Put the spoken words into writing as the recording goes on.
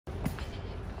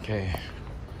Okay,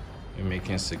 we're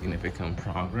making significant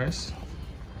progress.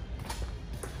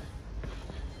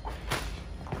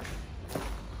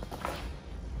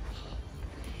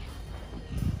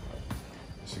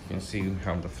 As you can see, we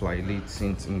have the flight lead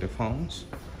sinks in the phones,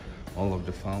 all of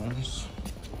the phones.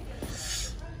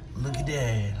 Look at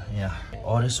that, yeah.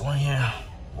 All this one here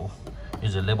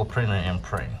is a label printer and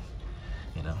print,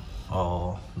 you know,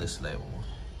 all this label.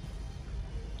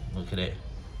 Look at it.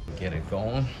 Get it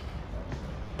going.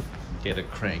 Get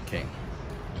it cranking.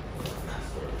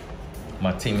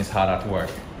 My team is hard at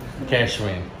work.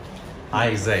 Cashwin,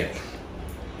 Isaac.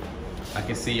 I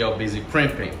can see you're busy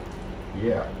crimping.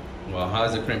 Yeah. Well,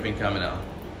 how's the crimping coming out?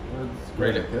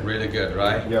 Really good,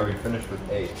 right? Yeah, we finished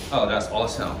with 8. Oh, that's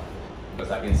awesome.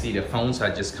 Because I can see the phones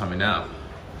are just coming out.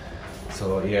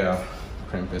 So yeah,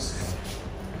 crimp is.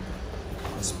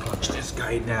 Let's punch this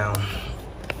guy down.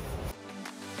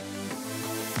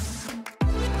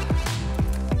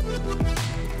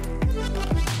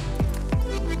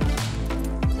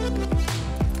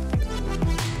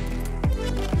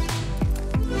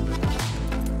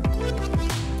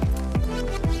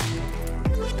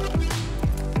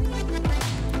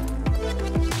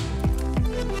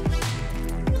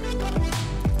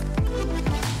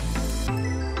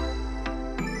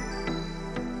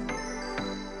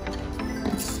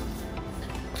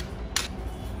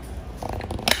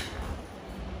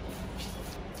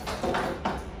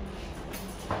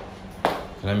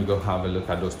 Let me go have a look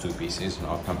at those 2 pieces and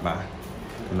I'll come back.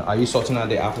 And are you sorting out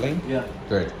the airplane? Yeah.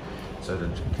 Good. So that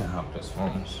you can have those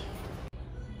phones.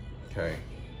 Okay.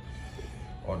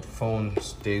 On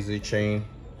phones, daisy chain.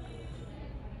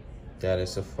 That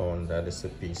is a phone, that is a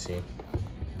PC.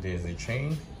 Daisy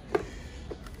chain.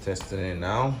 Testing it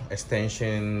now.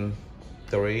 Extension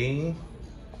 3,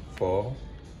 4,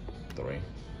 3.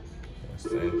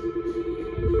 Extension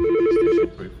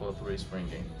 343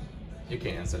 springing. You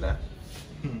can answer that.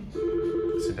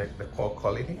 See the call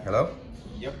quality? Hello?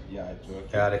 Yep, yeah, it's working.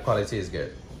 Yeah, the quality is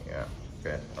good. Yeah,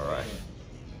 good. All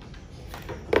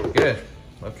right. Good.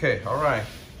 Okay, all right.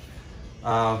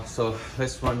 So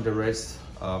let's run the rest.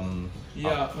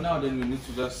 Yeah, for now then we need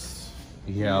to just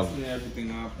loosen everything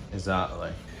up.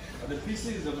 Exactly. But the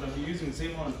PCs are going to be using the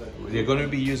same ones. They're going to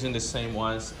be using the same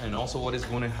ones, and also what is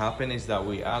going to happen is that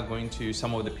we are going to,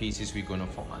 some of the pieces we're going to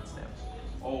format them.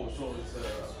 Oh, so it's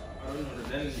I don't know,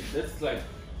 then that's like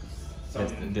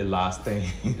That's the last thing.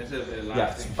 That's the last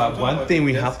Yes, thing. but one thing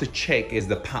we have to check is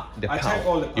the power. I check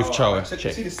all the power. You've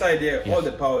checked. See the side there, all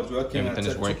the power is working. Everything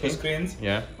is working. 2 screens.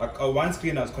 Yeah. Like one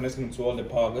screen I was connecting to all the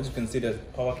power. As you can see, there's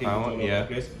power cables all over the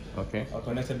place. Okay. I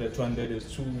connected the one there.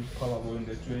 There's 2 power going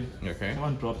this way. Okay.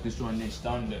 One drop, this one is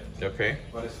down there. Okay.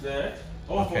 But it's there.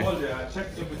 Oh, Okay. for all the, I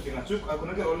checked everything. I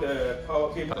connected all the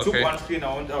power cables. Okay. Took one screen.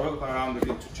 I worked around with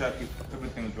it to check if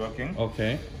everything is working.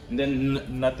 Okay. And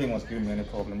then nothing was giving me any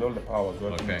problem. All the power was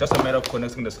working. Okay. Just a matter of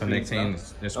connecting the screens. Connecting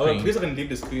the Oh, screen. please can leave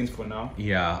the screens for now.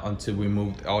 Yeah, until we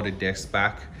moved all the decks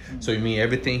back. So you mean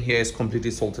everything here is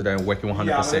completely sorted and working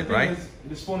 100%, right?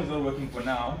 This phone is not working for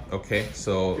now. Okay,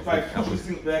 so If I push this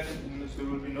thing back, there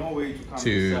will be no way to come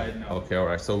this side now. okay, all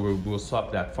right. So we'll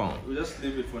swap that phone. We'll just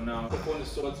leave it for now. The phone is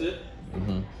sorted.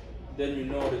 Then you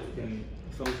know that you can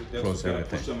close it there. Close so you can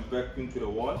everything. push them back into the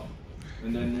wall,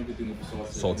 and then everything will be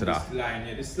sorted. Sorted out.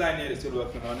 This line here is still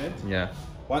working on it. Yeah.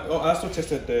 I also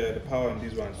tested the power on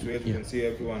these ones. So as you can see,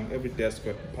 every desk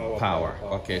got power.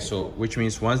 Okay, so which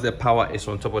means once the power is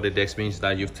on top of the desk means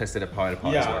that you've tested the power. The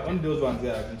power is Yeah, working. on those ones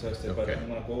there I can test it, but Okay. I'm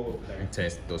gonna go And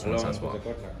test those ones as well. I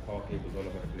got like power cables all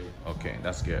over the place. Okay,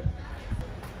 that's good.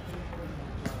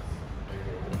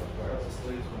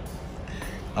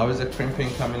 How is the crimping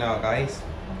coming out, guys?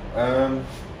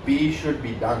 B should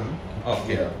be done.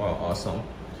 Okay, Yeah. well, awesome.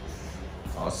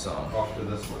 Awesome. After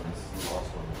this one, this is the last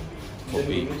one. Then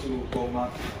we B. need to go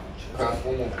mark.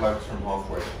 Transformer plugs from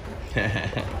halfway.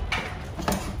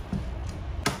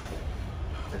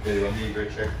 Okay, let me go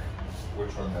check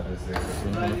which one that is there.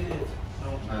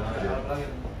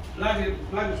 Plug it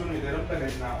only, they don't plug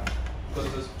it now.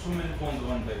 Because there's too many phones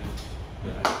on there.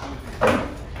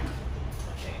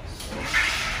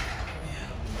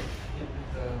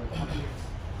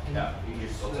 Yeah, you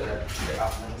just sorted that. So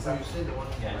you said the one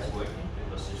It's working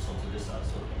because it's sorted this out.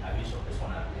 So have you sorted this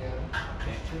one out? Yeah.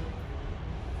 Okay.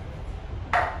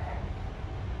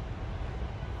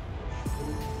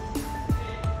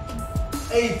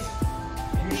 Eight.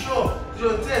 You sure? Do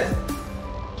a test.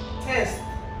 Test.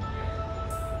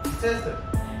 Test it.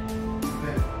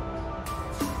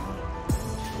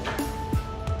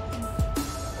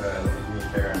 Let me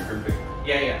carry on crimping.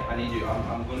 Yeah, I need you.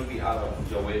 I'm going to be out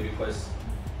of your way because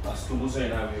Stubuzo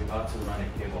and I we're about to run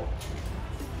a cable.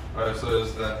 Alright, so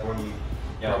is that one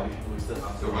Yeah, we still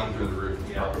have The one through the roof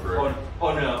is Yeah. proper broken.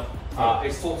 Oh no,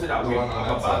 it's sorted out. The one on I'm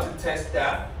that about side. to test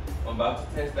that. I'm about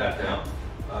to test that Okay.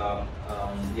 now.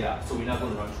 Yeah, so we're not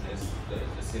gonna run through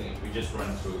the ceiling. We just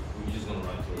run through. We're just gonna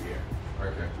run through here.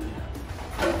 Okay.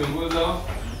 Good though?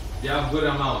 Yeah, good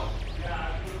amount.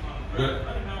 Good.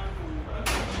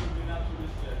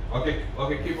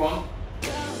 Okay, keep on.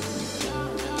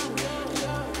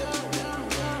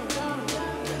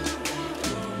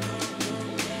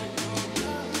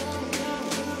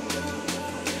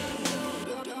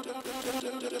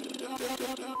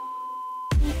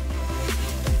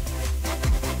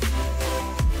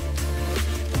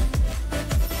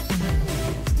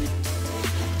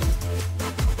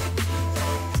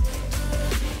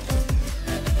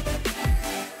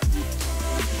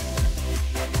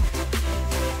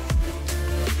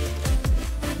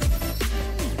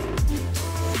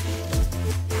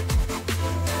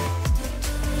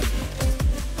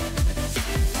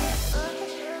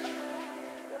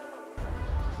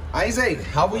 Isaac,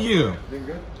 how are you? Doing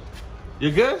good?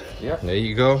 You good? Yeah. There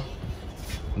you go.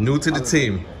 New to the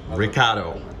team,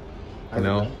 Ricardo. You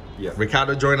know? Yeah.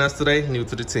 Ricardo joined us today, new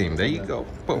to the team. There you go.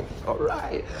 Boom. All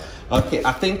right. Okay,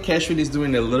 I think Cashwood is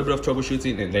doing a little bit of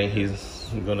troubleshooting and then he's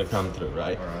gonna come through,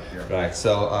 right? All right, yeah. Right,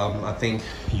 so I think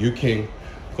you can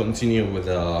continue with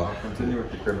Continue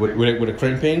with the crimping. with the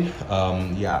crimping.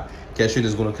 Yeah, Cashwood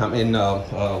is gonna come in.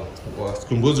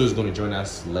 Skumbuzo is gonna join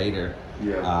us later.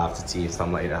 Yeah. After tea,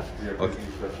 something like that. Yeah, Okay.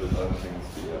 because there's other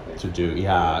things To do,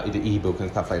 yeah, the ebook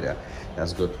and stuff like that.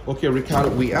 That's good. Okay, Ricardo,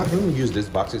 we are going to use this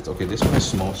boxes. Okay, this one is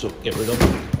small, so get rid of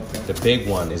it. The big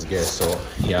one is good, so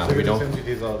yeah, So we we just don't. empty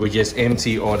these out? We just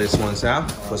empty all these ones out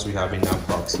because we have enough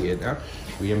box here now.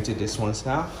 We empty this ones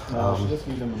out. Just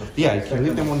leave them on the Yeah, you can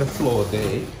leave them on the floor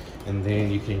there, and then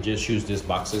you can just use these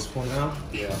boxes for now.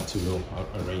 Yeah. To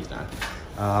arrange that.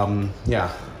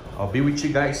 Yeah, I'll be with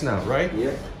you guys now, right?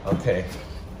 Yeah. Okay.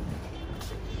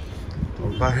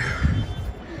 Alright.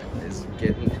 It's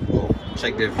getting. Whoa,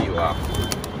 check the view out.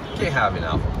 Can't have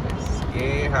enough of this.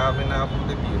 Can't have enough of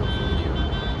the beautiful view.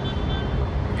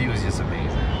 The view is just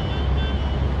amazing.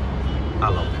 I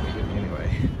love the view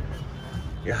anyway.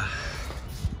 Yeah.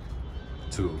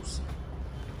 Tools.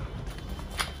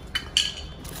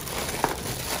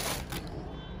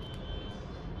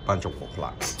 Bunch of wall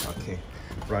blocks. Okay.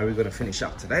 Right, we're gonna finish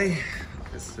up today.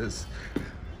 This is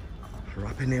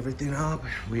wrapping everything up.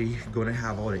 We're gonna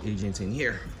have all the agents in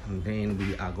here, and then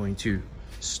we are going to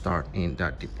start in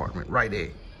that department right there.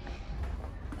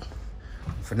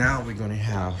 For now, we're gonna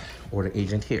have all the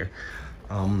agent here.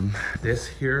 This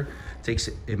here takes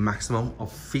a maximum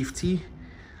of 50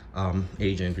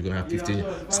 agent. We're gonna have 50.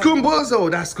 Skumbuzo,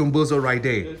 that's Skumbuzo right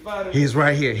there. He's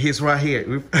right here. He's right here.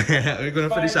 We're gonna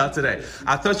finish out today.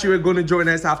 I thought you were gonna join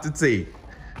us after tea.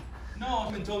 No,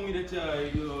 someone told me that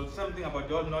you something about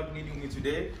y'all not needing me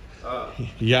today.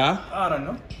 Yeah. I don't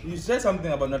know. You said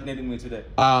something about not needing me today.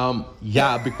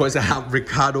 Yeah, because I have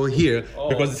Ricardo here. Oh.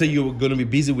 Because they say you're gonna be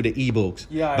busy with the ebooks.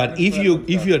 Yeah, But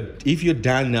if you're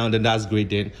done now, then that's great.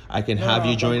 Then I can have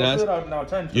you join us.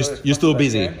 You're still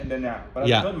busy. And then but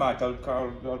Yeah. not much. I'll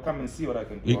come and see what I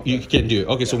can do. You can do it.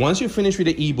 Okay, so once you finish with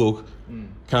the ebook,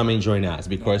 come and join us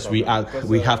because we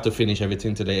have to finish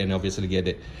everything today and obviously get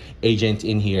the agent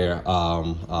in here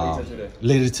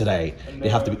later today. They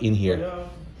have to be in here.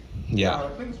 Yeah. I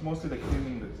think it's mostly the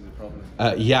cleaning that is the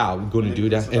problem. Yeah, we're going to do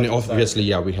that, and obviously,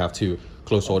 yeah, we have to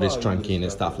close all this trunking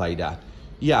and stuff like that.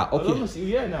 Yeah. Okay. See you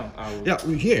here now. Yeah,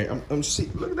 we're here. I'm see.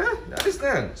 Look at that. That is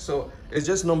done. So it's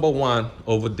just number one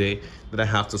over there that I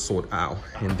have to sort out,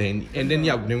 and then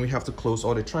then we have to close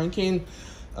all the trunking,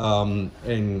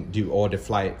 and do all the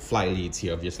flight leads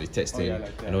here. Obviously, testing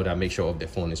and all that. Make sure the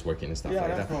phone is working and stuff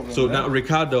like that. problem, So now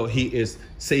Ricardo, he is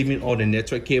saving all the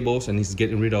network cables and he's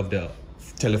getting rid of the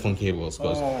telephone cables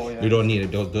because we don't need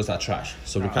it. Those are trash.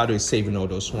 So Ricardo is saving all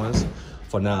those ones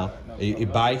for now.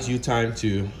 It buys you time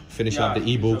to finish up the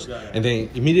ebooks and then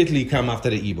immediately come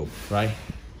after the ebook, right?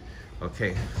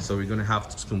 Okay, so we're gonna have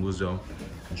Skumbuzo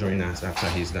join us after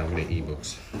he's done with the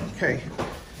ebooks. Okay.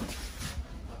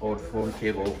 Old phone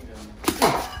cable.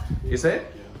 Is it?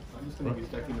 I'm just gonna be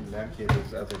stacking the LAN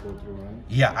cables as I go through, right?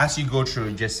 Yeah, as you go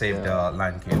through, just save the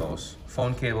LAN cables.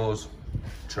 Phone cables,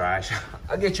 trash.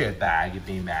 I'll get you a bag, your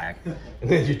bean bag, and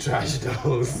then you trash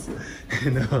those.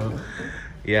 You know,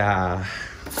 yeah.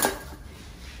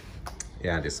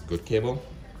 Yeah, this is good cable.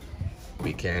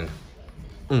 We can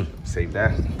save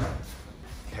that.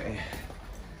 Okay.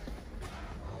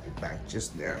 I'll be back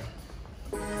just there.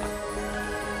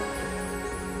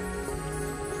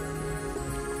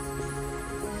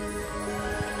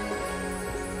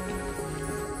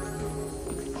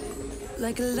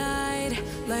 like a light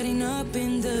lighting up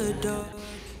in the dark.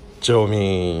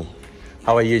 Joey,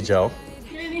 how are you, Joe?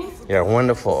 Yeah,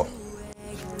 wonderful.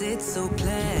 It's so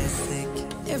plastic.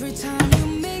 Every time you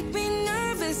make me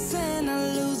nervous and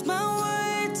I lose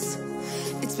my words.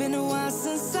 It's been a while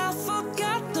since I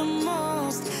forgot the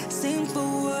most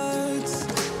simple words.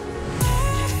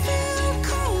 I feel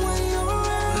cold when you're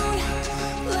around,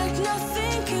 like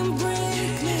nothing can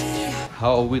break me.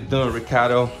 How are we doing,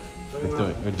 Ricardo?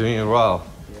 We're doing well.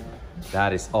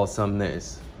 That is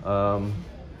awesomeness.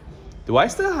 Do I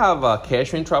still have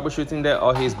Cashwin troubleshooting there,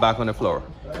 or he's back on the floor?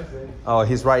 Oh,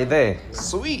 he's right there.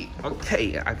 Sweet.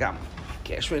 Okay, I got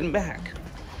Cashwin back.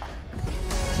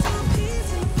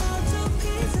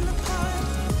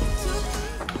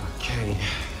 Okay.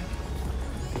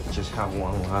 Just have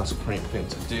one last crimping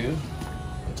to do.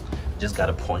 Just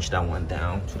gotta punch that one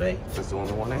down today. That's the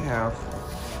only one I have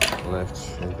left.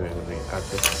 I'm going to add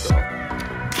this stuff.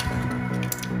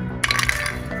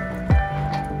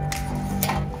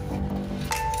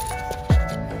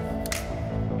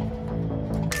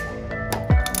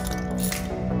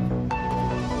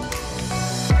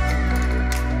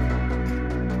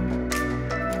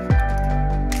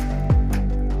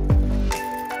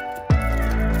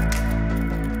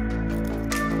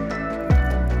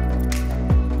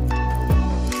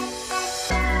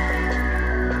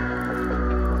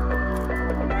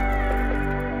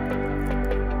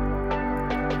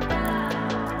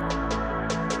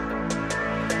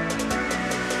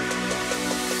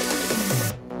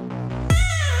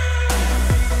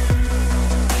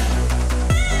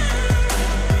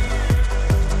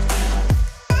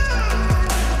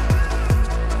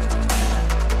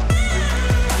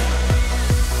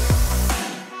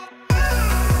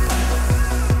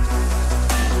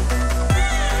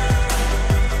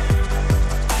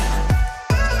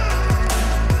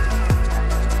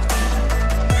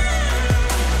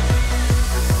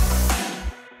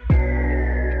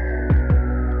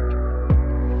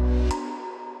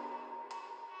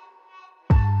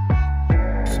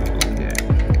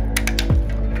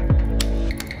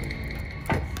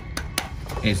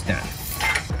 It's done.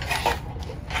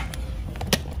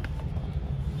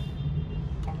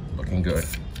 Looking good.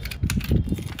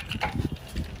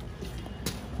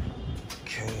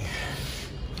 Okay.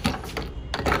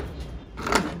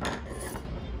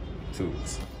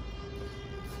 Tools.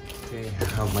 Okay, I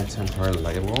have my temporary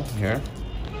label here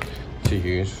to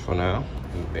use for now.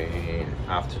 And then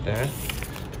after that,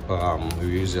 we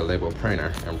use a label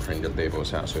printer and print the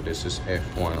labels out. So this is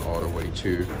F1 all the way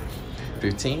to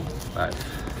 15, but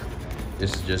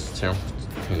this is just temp,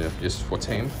 just for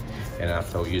temp. And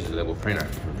after we use the label printer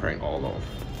and print all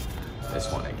of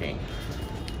this one again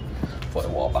for the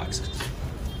wall boxes.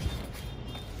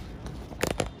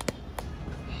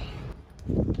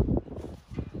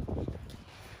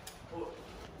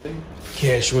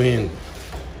 Cashwin,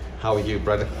 how are you,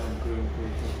 brother?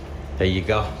 There you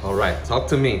go. All right, talk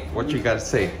to me. What you got to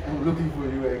say? I'm looking for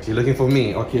you actually. You're looking for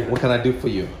me? Okay, what can I do for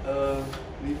you?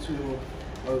 Need to,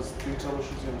 I was doing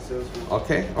troubleshooting on sales.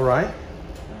 Okay, all right.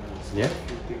 Yeah,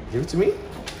 give it to me.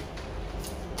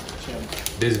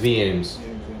 These VMs.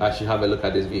 I should have a look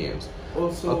at these VMs.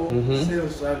 Also,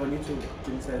 sales drive, I need to get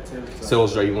inside sales drive.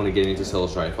 Sales drive, you want to get into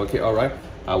sales drive. Okay, all right.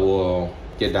 I will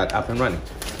get that up and running.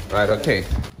 Right, okay.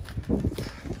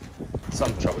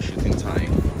 Some troubleshooting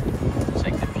time.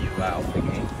 Check the view out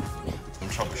again. Some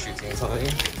troubleshooting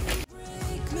time.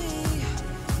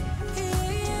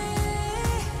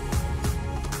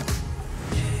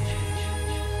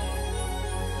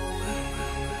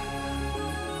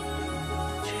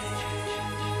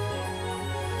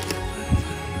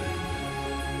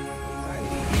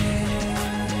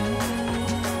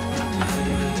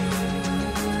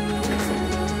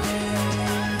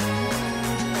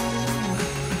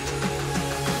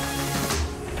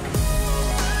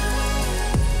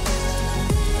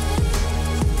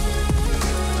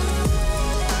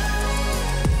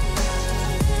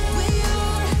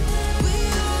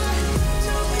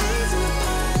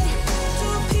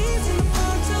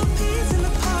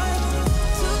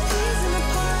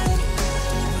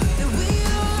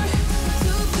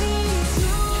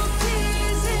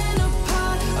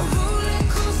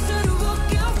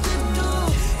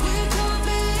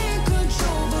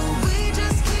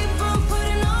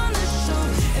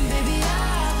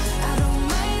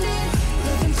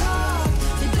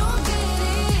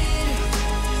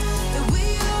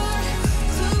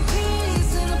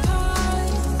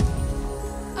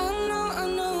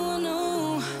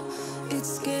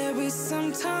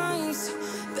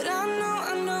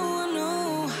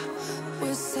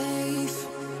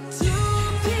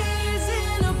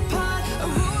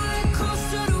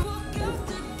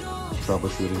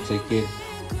 troubleshooting ticket.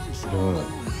 Good.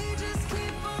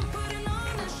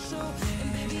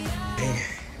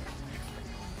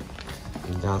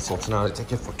 I'm down sorting out a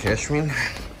ticket for Catherine.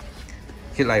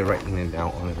 He like writing it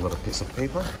down on a little piece of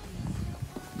paper.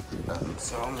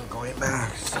 So I'm going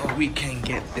back so we can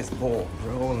get this ball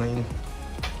rolling.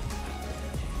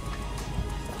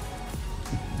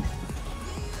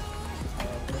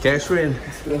 Catherine,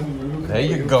 there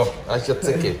you go. That's your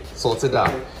ticket. Sorted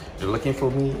out. You're looking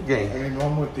for me again? I mean,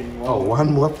 one more thing. Oh,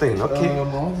 one more thing. Okay. I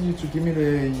want you to give me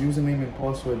the username and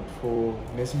password for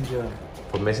Messenger.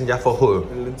 For Messenger for who?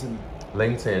 LinkedIn.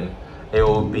 LinkedIn. It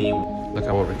will be. Look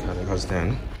at what Ricardo has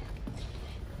done.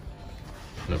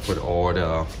 I'm gonna put all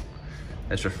the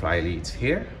extra fly leads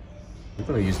here. We're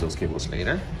gonna use those cables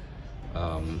later.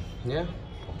 Yeah,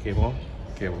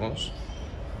 cables.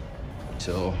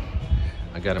 So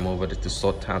I got them over to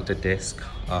sort out the desk.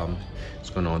 It's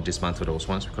gonna dismantle those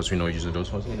ones because we're not using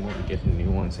those ones anymore. We're getting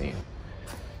new ones in.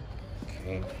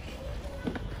 Okay.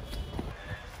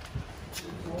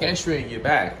 Catherine, you're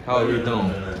back. How are you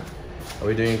doing? Are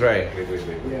we doing great?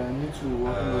 Yeah, I need to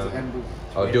work on those ambers.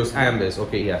 Oh, those ambers.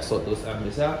 Okay, yeah. Sort those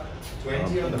ambers out.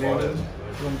 20 on the bottom.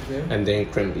 And then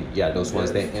crimping. Yeah, those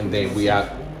ones. Then and then we are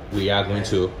going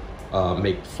to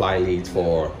make fly leads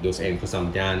for those ends because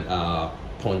I'm done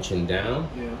punching down.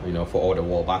 Yeah. You know, for all the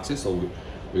wall boxes. So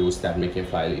we will start making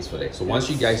fly leads for that. So once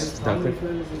you guys done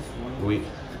crimping,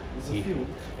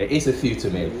 it is a few to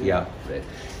make. Yeah.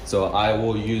 So I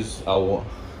will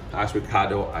ask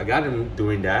Ricardo. I got him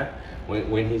doing that.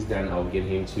 When he's done, I'll get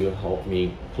him to help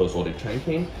me close all the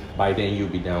crimping. By then, you'll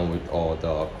be done with all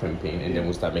the crimping, and then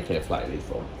we'll start making a fly lead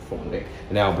from there.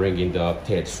 And then I'll bring in the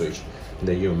third switch, and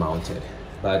then you'll mount it.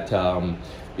 But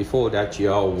before that,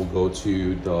 y'all will go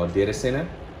to the data center.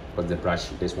 But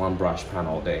there's one brush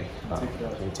panel there.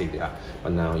 Take that.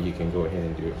 But now you can go ahead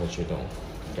and do what you're doing.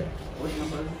 Okay. What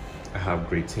number? I have a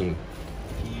great team.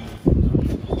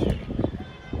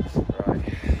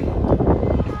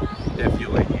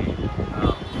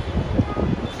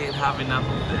 Can't have enough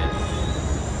of this.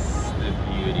 The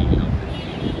beauty of the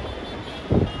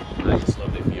view. I just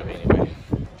love the view anyway.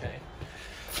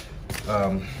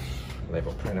 Okay.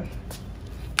 Label printer.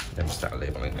 Let me start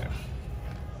labeling now.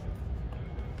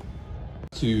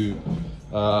 To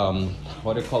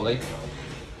what do you call it?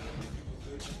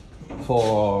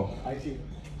 For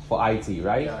IT,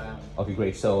 right? Yeah. Okay,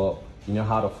 great. So you know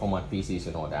how to format PCs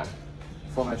and all that.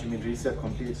 Format, you mean reset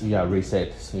complete? Yeah,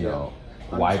 reset. You know,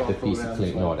 wipe the PC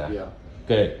clean and all that. Yeah.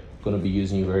 Good. Gonna be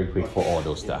using you very quick for all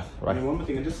those stuff, right? And one more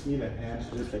thing, I just need a hand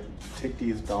to just like take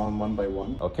these down one by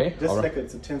one. Okay. Just right. like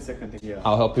it's a 10-second thing. Yeah.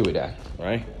 I'll help you with that,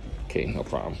 right? Okay, no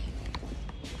problem.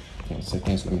 10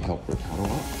 seconds. Let me help Ricardo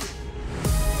out.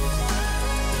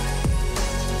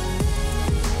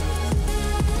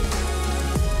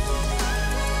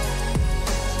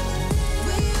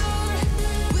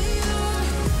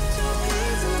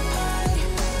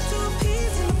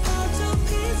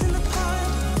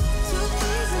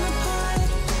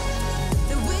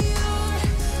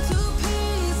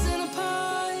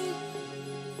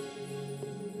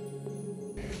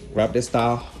 Grab this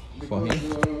style for me.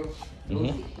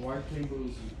 White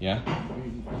cables. Yeah.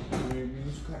 We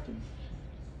use cutting.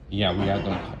 Yeah, we are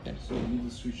gonna cut them. So we need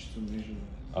to switch to measure.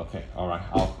 Okay. All right.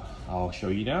 I'll show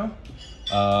you now.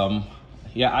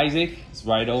 Yeah, Isaac is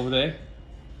right over there.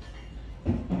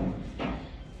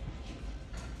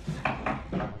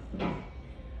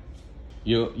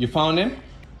 You found him?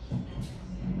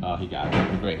 Oh, he got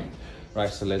it. Great. Right.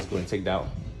 So let's go and take that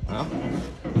out.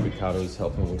 Ricardo is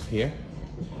helping with here,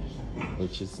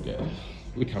 which is good.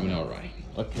 We're coming all right.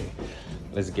 Okay,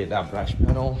 let's get that brush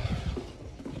panel.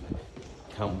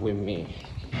 Come with me.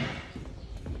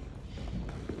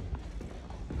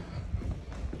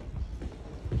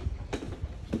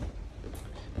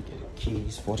 Get the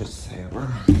keys for the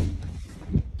server.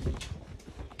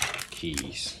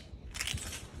 Keys.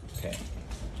 Okay,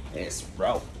 let's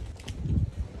roll.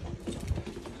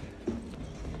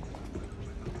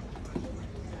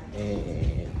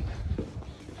 And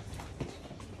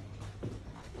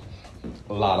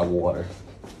a lot of water.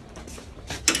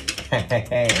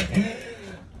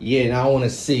 Yeah, now I want to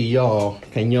see y'all.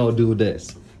 Can y'all do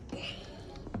this?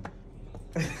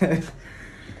 I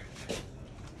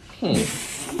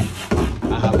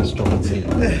have a strong team.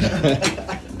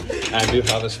 I do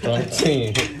have a strong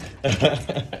team.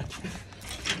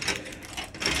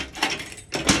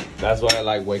 That's why I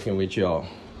like working with y'all.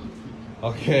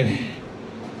 Okay,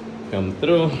 come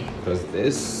through, because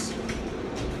this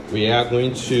we are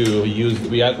going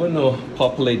to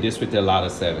populate this with a lot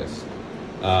of service.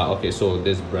 Okay, so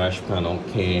this brush panel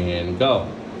can go.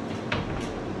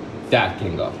 That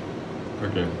can go.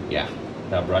 Okay. Yeah,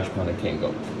 that brush panel can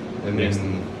go. And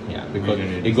then yeah, because you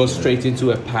don't need it goes to- straight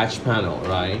into a patch panel,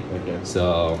 right? Okay.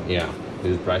 So yeah,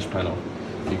 this brush panel,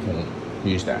 you can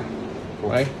use that,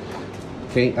 right?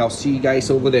 Okay, I'll see you guys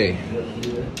over there.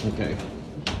 Okay.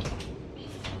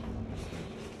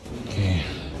 Okay,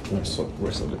 let's sort the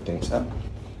rest of the things up.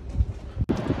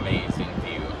 Amazing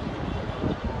view.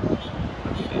 Look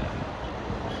at that.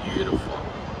 Beautiful.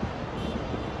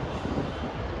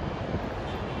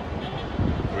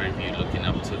 Great view looking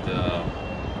up to the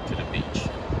beach.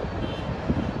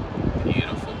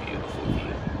 Beautiful, beautiful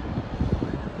view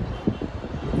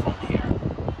from here.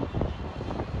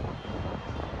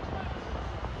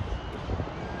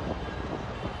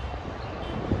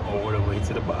 All the way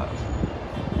to the bottom.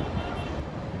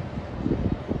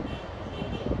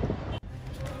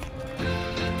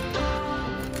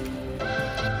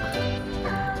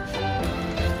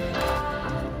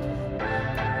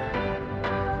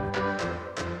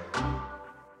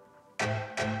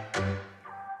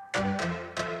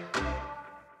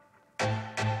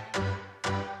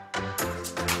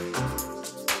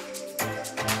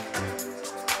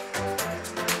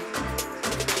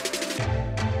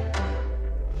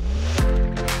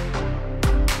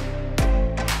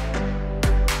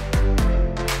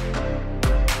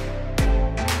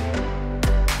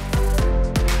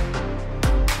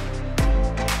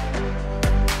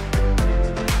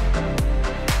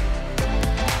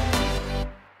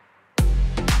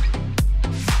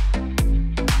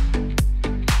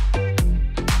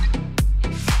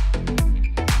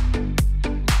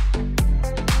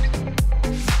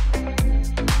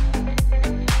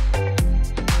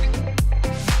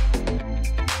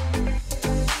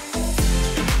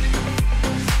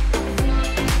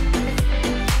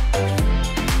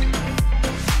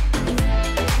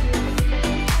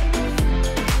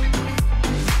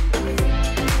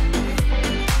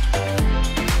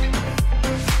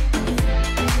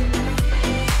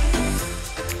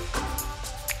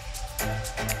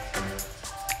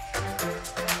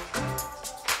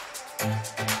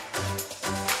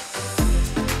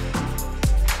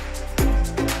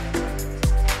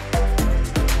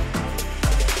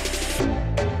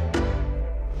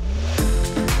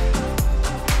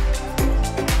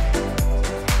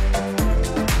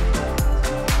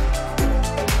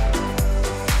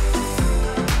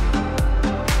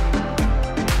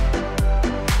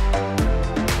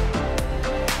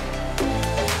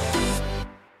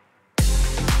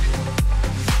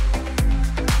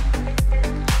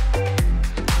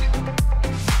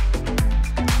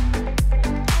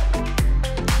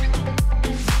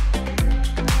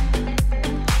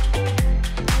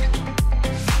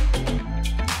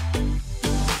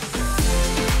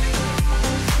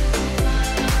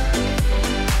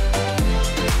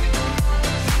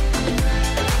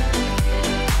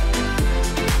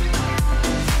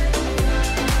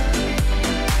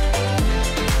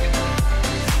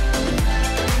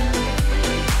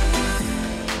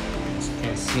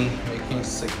 Making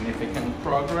significant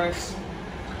progress.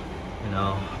 You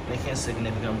know, making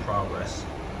significant progress.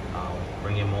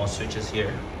 Bringing more switches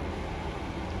here.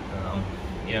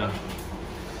 Yeah.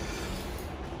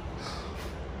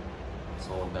 It's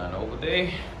all done over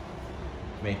there.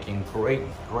 Making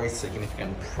great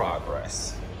significant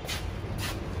progress.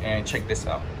 And check this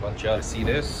out. I want y'all to see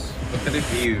this. Look at the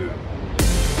view.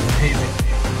 Amazing.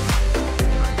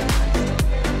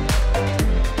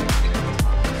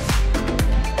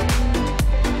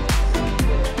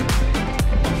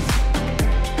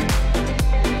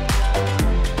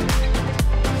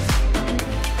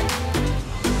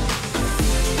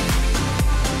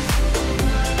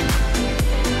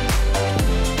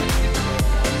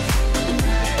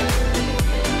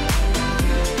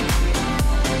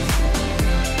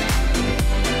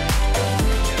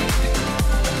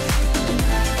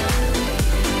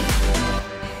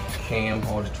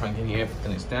 All the trunking here,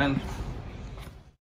 everything is done.